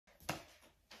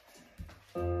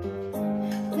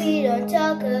We don't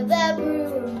talk about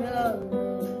Bruno.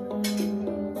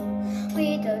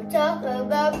 We don't talk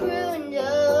about Bruno.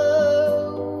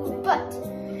 But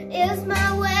it was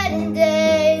my wedding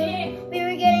day. We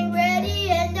were getting ready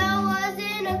and I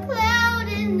wasn't a cloud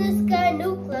in the sky.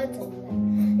 No clouds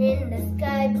in the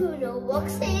sky. Bruno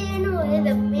walks in with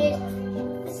a fish.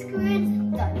 A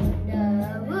grin. Thought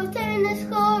we'll turn the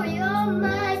story on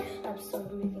mine. I'm so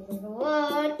making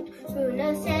one.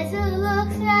 Bruno says it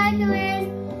looks like rain.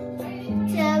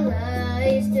 Tell her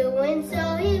he's doing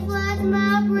so he floods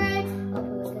my brain. I'll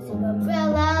put a single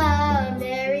umbrella,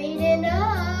 married in a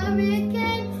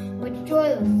hurricane. With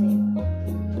joyless thing.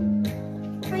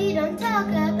 We don't talk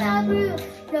about Bruno,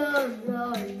 no,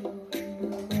 no.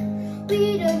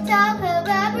 We don't talk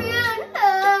about Bruno.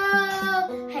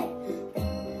 Hey,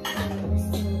 I'm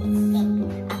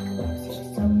ashamed of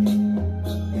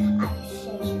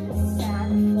the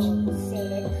sound of voice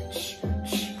saying shh,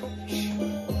 shh, shh.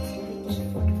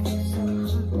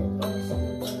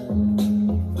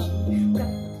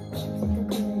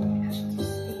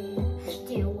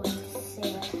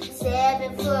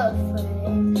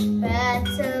 That's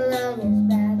so long as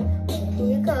back. When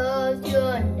he calls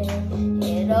your name,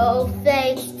 it all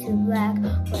fades to black.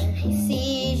 When he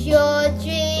sees your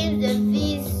dreams and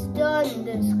feast on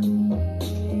the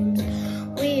screens.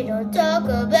 We don't talk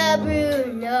about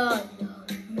Bruno, no,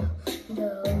 no,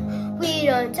 no. We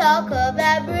don't talk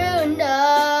about Bruno.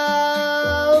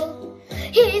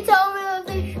 He told me a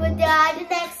fish would die the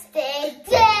next day.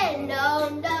 No,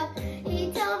 no.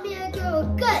 He told me I grew a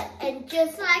gut and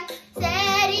just like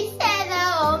he said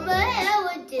that all my hair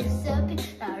would disappear.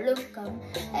 Now look up,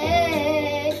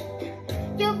 hey,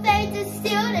 your faith is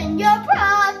sealed and your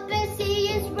prophecy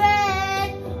is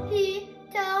read. He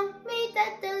told me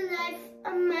that the life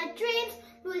of my dreams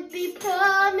would be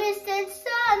promised and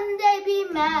someday be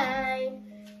mine.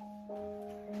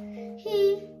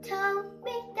 He told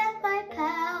me that my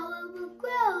power will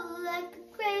grow like the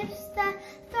grapes that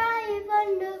thrive on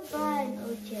the vine.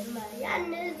 Oh, Jeremiah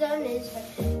on his face.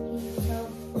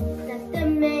 That the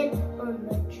man on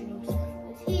the dreams,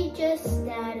 but he just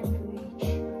started to reach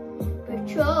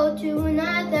control to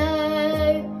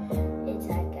another. It's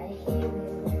like I hear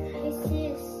him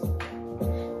hiss.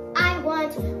 I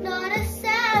want not a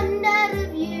sound out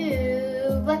of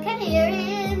you. I can hear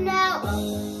him now.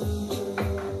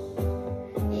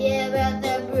 Yeah, about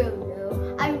that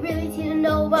Bruno. I really didn't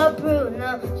know about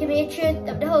Bruno. Give me a truth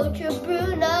of the whole truth,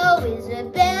 Bruno.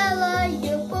 Isabella,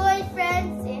 your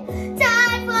boyfriend.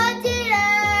 Time for dinner.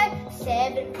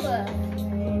 7 o'clock.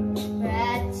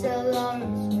 That's a long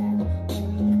spell.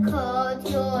 When he called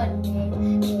your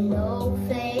name, it all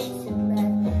fades to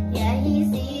black. Yeah, he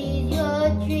sees your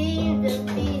dreams and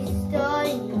feast on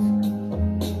your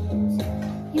screens.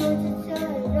 You're the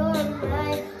sun on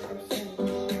mine. I'm saying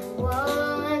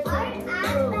one thing.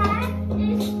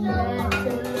 That's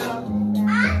a long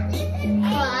spell.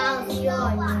 Calls your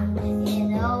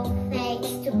name, it all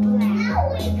fades to black.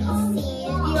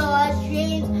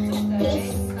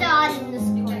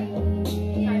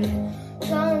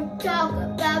 Don't talk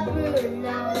about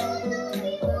Bruno.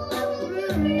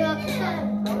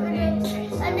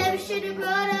 I never should have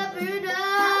grown.